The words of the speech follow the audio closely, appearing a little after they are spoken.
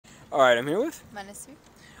All right, I'm here with. Manasu.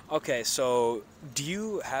 Okay, so do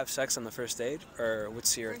you have sex on the first date, or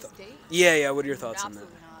what's your First date? Yeah, yeah. What are your thoughts on that?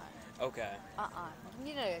 Absolutely not. Okay. You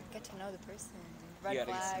need to get to know the person. You Red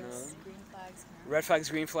gotta get to know flags, them. green flags. Red flags,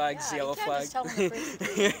 green flags, Yeah, you yellow can't flag. just tell them the first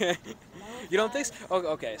date. Yellow You don't think so? flags.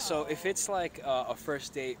 Oh, okay, so if No. it's like a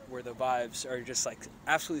first date where the vibes are just like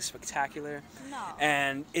absolutely spectacular, No.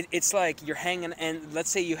 and it's like you're hanging, and let's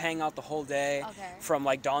say you hang out the whole day Okay. from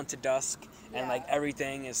like dawn to dusk, and like Yeah.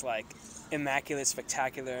 everything is like immaculate,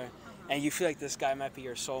 spectacular, and you feel like this guy might be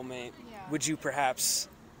your soulmate, Yeah. would you perhaps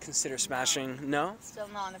consider smashing? No? Still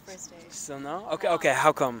not on the first date. Still no? Okay, No. okay,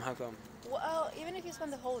 how come? How come? Well, even if you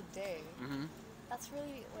spend the whole day, Hmm. that's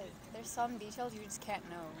really like there's some details you just can't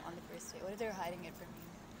know on the first date. What if they're hiding it from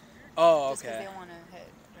you? Oh, Just because okay. they want to hit,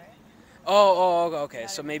 right? Okay. You know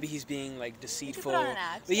So what I maybe mean? he's being like He deceitful. could put on an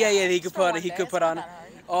act. But yeah, he Just could for put one he day. could It's put not on. that hard.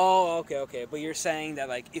 Oh, okay. But you're saying that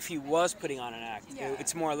like if he was putting on an act, Yeah.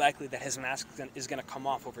 it's more likely that his mask is gonna come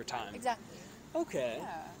off over time. Exactly. Okay. Yeah.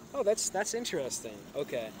 Oh, that's interesting.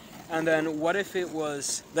 Okay. And then what if it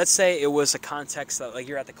was, let's say it was a context that like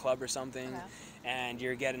you're at the club or something, Okay. and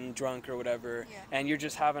you're getting drunk or whatever, Yeah. and you're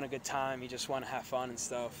just having a good time. You just want to have fun and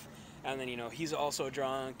stuff. And then he's also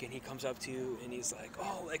drunk, and he comes up to you, and he's like,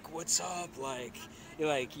 "Oh, like what's up? Like, you're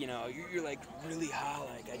like, you're like really hot.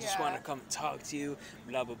 Like, I just want to Yeah. come and talk to you.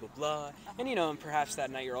 Blah blah blah blah." And and perhaps that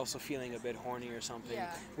night you're also feeling a bit horny or something. Yeah.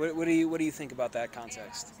 What do you think about that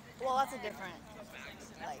context? Well, that's a different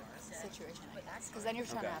like situation, I guess, because then you're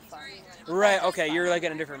trying to Okay. have fun. Right. Okay. You're like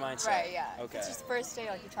in a different mindset. Right. Yeah. Okay. It's just first day,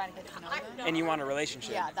 like you're trying to get to know them. And you want a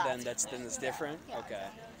relationship, Yeah, that's then that's different. Yeah, Okay.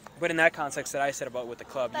 exactly. But in that context that I said about with the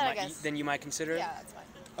club, That I guess. then you might consider it. Yeah, that's fine.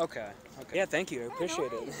 Okay. Okay. Yeah. Thank you. I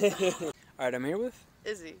appreciate no it. All right. I'm here with.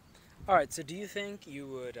 Izzy. All right. So do you think you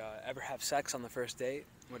would ever have sex on the first date?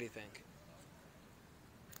 What do you think?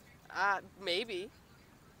 Maybe.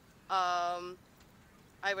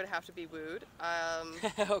 I would have to be wooed.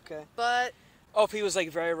 Okay. But Oh, if he was like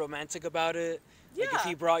very romantic about it, like if yeah,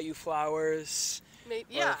 he brought you flowers. maybe.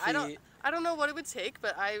 or Yeah, if he- I don't know what it would take,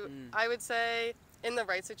 but Mm. I would say in the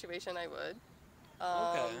right situation I would.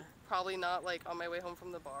 Okay. Probably not like on my way home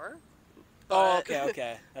from the bar. Oh, but- okay.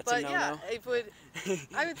 Okay. That's But a no-no. yeah, it would.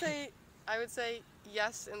 I would say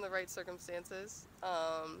yes in the right circumstances.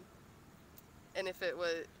 And if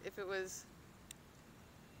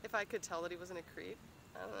I could tell that he wasn't a creep,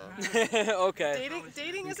 I don't know. Okay.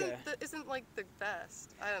 Dating Okay. isn't like the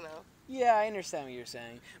best. I don't know. Yeah, I understand what you're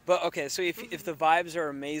saying. But okay, so if the vibes are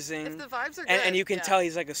amazing, If the vibes are good, and you can yeah. tell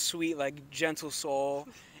he's like a sweet, like gentle soul,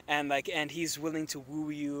 and he's willing to woo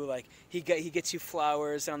you, like he gets you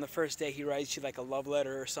flowers, and on the first day he writes you like a love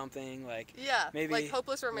letter or something, like Yeah, maybe like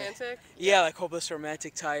hopeless romantic. yeah, like hopeless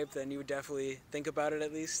romantic type, then you would definitely think about it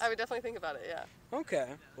at least. I would definitely think about it. Yeah. Okay,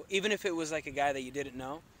 well, even if it was like a guy that you didn't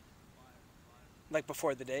know, like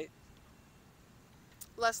before the date,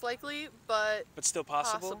 Less likely, but but still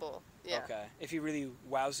possible. possible. Yeah. Okay, if he really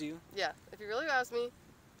wows you. Yeah. If he really loves me,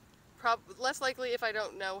 less likely if I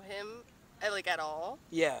don't know him, like at all.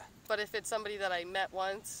 Yeah. But if it's somebody that I met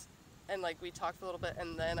once, and like we talked a little bit,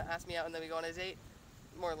 and then asked me out, and then we go on a date,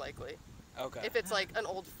 more likely. Okay. If it's like an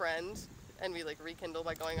old friend, and we like rekindle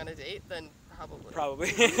by going on a date, then probably.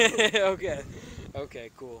 Probably. Okay.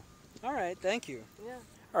 Okay, cool. All right, thank you. Yeah.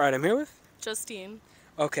 All right, I'm here with. Justine.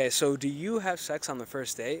 Okay, so do you have sex on the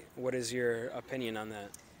first date? What is your opinion on that?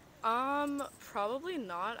 Probably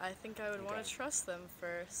not. I think I would want Okay. to trust them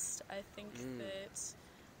first. I think Mm. that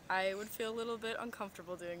I would feel a little bit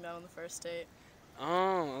uncomfortable doing that on the first date.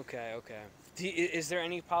 Oh, okay, okay. Is there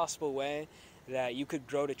any possible way that you could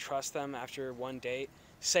grow to trust them after one date?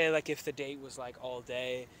 Say, like, if the date was like all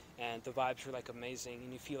day and the vibes were like amazing,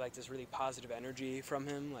 and you feel like there's really positive energy from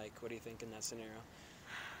him. Like, what do you think in that scenario?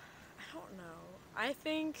 I don't know. I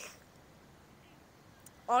think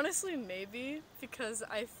honestly maybe because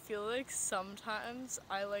I feel like sometimes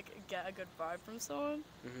I like get a good vibe from someone,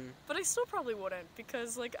 Mm-hmm. but I still probably wouldn't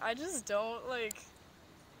because like I just don't like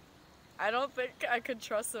I don't think I could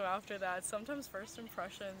trust them after that. Sometimes first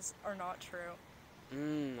impressions are not true.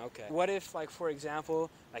 Okay. What if, like, for example,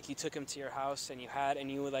 like you took him to your house and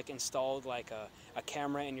you like installed like a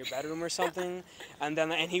camera in your bedroom or something,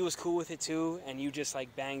 and he was cool with it too, and you just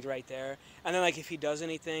like banged right there, and then like if he does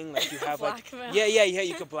anything, like you have like Blackmail. yeah,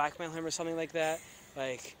 you could blackmail him or something like that.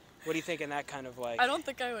 Like, what do you think in that kind of like? I don't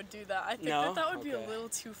think I would do that. I think No? that would be Okay. a little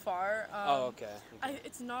too far. Oh, okay.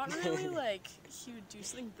 It's not really like he would do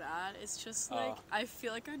something bad. It's just like Oh. I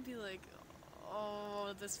feel like I'd be like,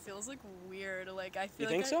 oh, this feels like weird. Like I You feel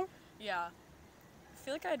think like so? Yeah, I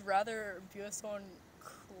feel like I'd rather be with someone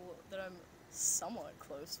that I'm somewhat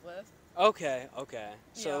close with. Okay.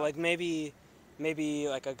 So Yeah. like maybe maybe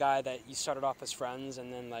like a guy that you started off as friends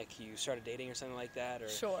and then like you started dating or something like that, or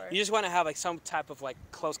Sure. you just want to have like some type of like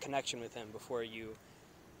close connection with him before you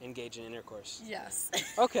engage in intercourse? Yes.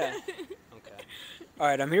 Okay. Okay. All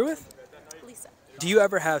right, I'm here with. Lisa. Do you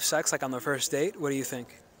ever have sex like on the first date? What do you think?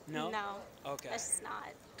 No. Okay. That's just not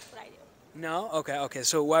what I do. No? Okay, okay.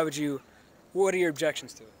 So why would you, what are your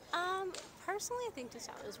objections to it? Personally, I think just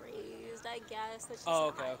how I was raised, I guess. That's just Oh,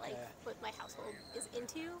 not okay, okay. like what my household is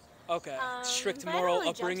into. Okay. Strict But I don't moral really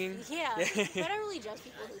judge- upbringing? Yeah. But I don't really judge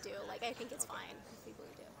people who do. Like, I think it's fine with people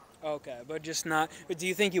who do. Okay, but just not. But do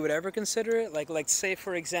you think you would ever consider it? Like say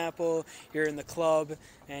for example, you're in the club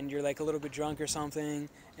and you're like a little bit drunk or something,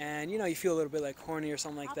 and you know you feel a little bit like horny or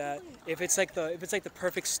something like that. Probably not. If it's like the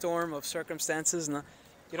perfect storm of circumstances, no,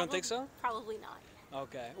 you don't think so? Probably not.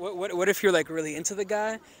 Okay. What if you're like really into the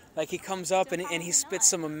guy? Like he comes up and he Probably spits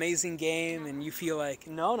not. some amazing game, and you feel like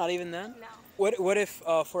no, not even then. No. What if,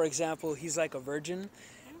 for example, he's like a virgin,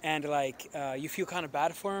 and like you feel kind of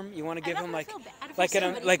bad for him? You want to give I'm him not like gonna feel bad for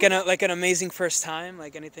like somebody. like an amazing first time,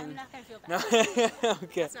 like anything. I'm not gonna feel No. bad.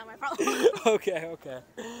 Okay. That's not my problem. Okay. Okay.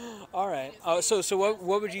 All right. So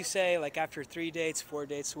what would you say like after 3 dates, 4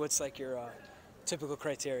 dates? What's like your typical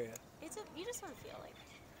criteria? You just want to feel it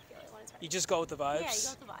when it's right. You just go with the vibes. Yeah, you go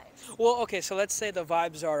with the vibes. Well, okay. So let's say the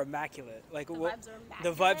vibes are immaculate. Like The what? vibes are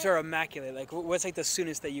immaculate. The vibes are immaculate. Like what's like the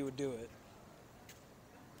soonest that you would do it?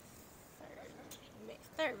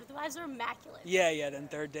 Third. The vibes are immaculate. Yeah. Then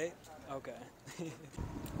third date. Okay.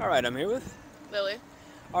 All right. I'm here with. Lily.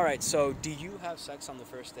 All right. So do you have sex on the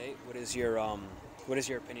first date? What is your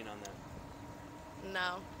opinion on that?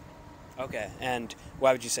 No. Okay. And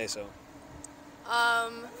why would you say so?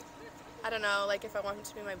 I don't know. Like, if I wanted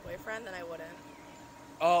to be my boyfriend, then I wouldn't.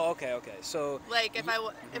 Oh, okay. So Like, if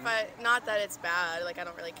not that it's bad. Like, I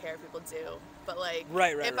don't really care if people do. But like,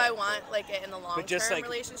 Right, if right. I want like it in the long just, term like-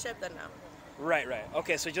 relationship, then no. Right.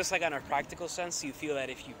 Okay, so just like on a practical sense, you feel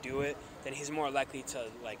that if you do it, then he's more likely to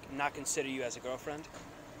like not consider you as a girlfriend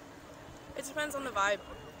It depends on the vibe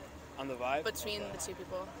on the vibe? between the two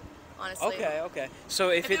people. Honestly. Okay. So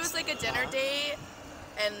if If it was it's like a dinner date,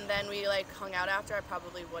 and then we like hung out after, I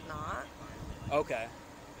probably would not. okay.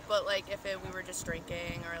 But like if we were just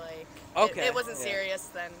drinking or like Okay, it wasn't yeah. serious,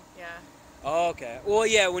 then yeah. Oh, okay. Well,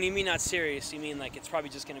 yeah. When you mean not serious, you mean like it's probably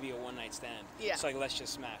just gonna be a one night stand. Yeah. So like let's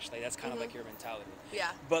just smash. Like that's kind of like your mentality. Yeah.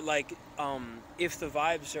 But like, if the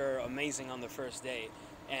vibes are amazing on the first date,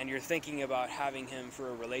 and you're thinking about having him for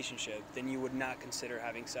a relationship, then you would not consider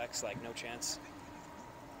having sex. Like no chance.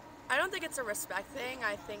 I don't think it's a respect thing.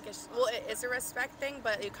 I think it is a respect thing,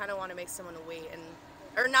 but you kind of want to make someone wait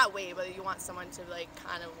or not wait, but you want someone to like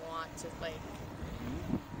kind of want to like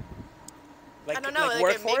Like, I don't know, like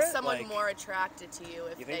work it for makes it? someone Like, more attracted to you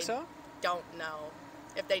if You they think so? don't know,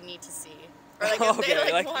 if they need to see, or like if Okay,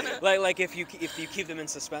 they like wanna. like if you keep them in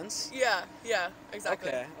suspense. Yeah,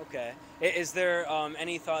 exactly. Okay. Is there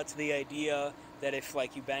any thought to the idea that if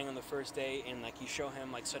like you bang on the first date and like you show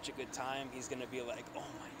him like such a good time, he's gonna be like, oh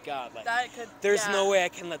my god, like That could. there's yeah. no way I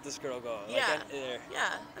can let this girl go. Like, Yeah. I-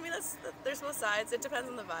 Yeah, I mean there's both sides. It depends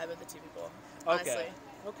on the vibe of the two people. Honestly.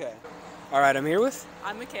 Okay. All right, I'm here with.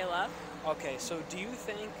 I'm Michaela. Okay, so do you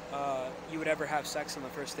think you would ever have sex on the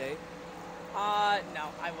first date? No,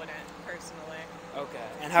 I wouldn't personally. Okay.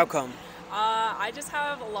 And how come? I just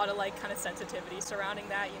have a lot of like kind of sensitivity surrounding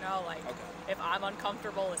that, you know, like Okay. if I'm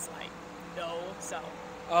uncomfortable, it's like no. So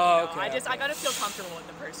Oh, you know, okay. I okay. gotta feel comfortable with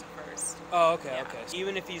the person first. Oh, okay, Yeah. okay. So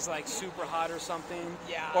even if he's like super hot or something,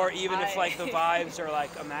 Yeah, or even if I- like the vibes are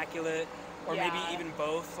like immaculate, or maybe Yeah. even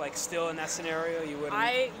both, like still in that scenario, you wouldn't.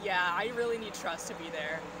 I really need trust to be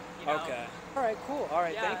there. You know? Okay. All right, cool. All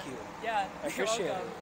right, Yeah. thank you. Yeah. I you're appreciate it. welcome.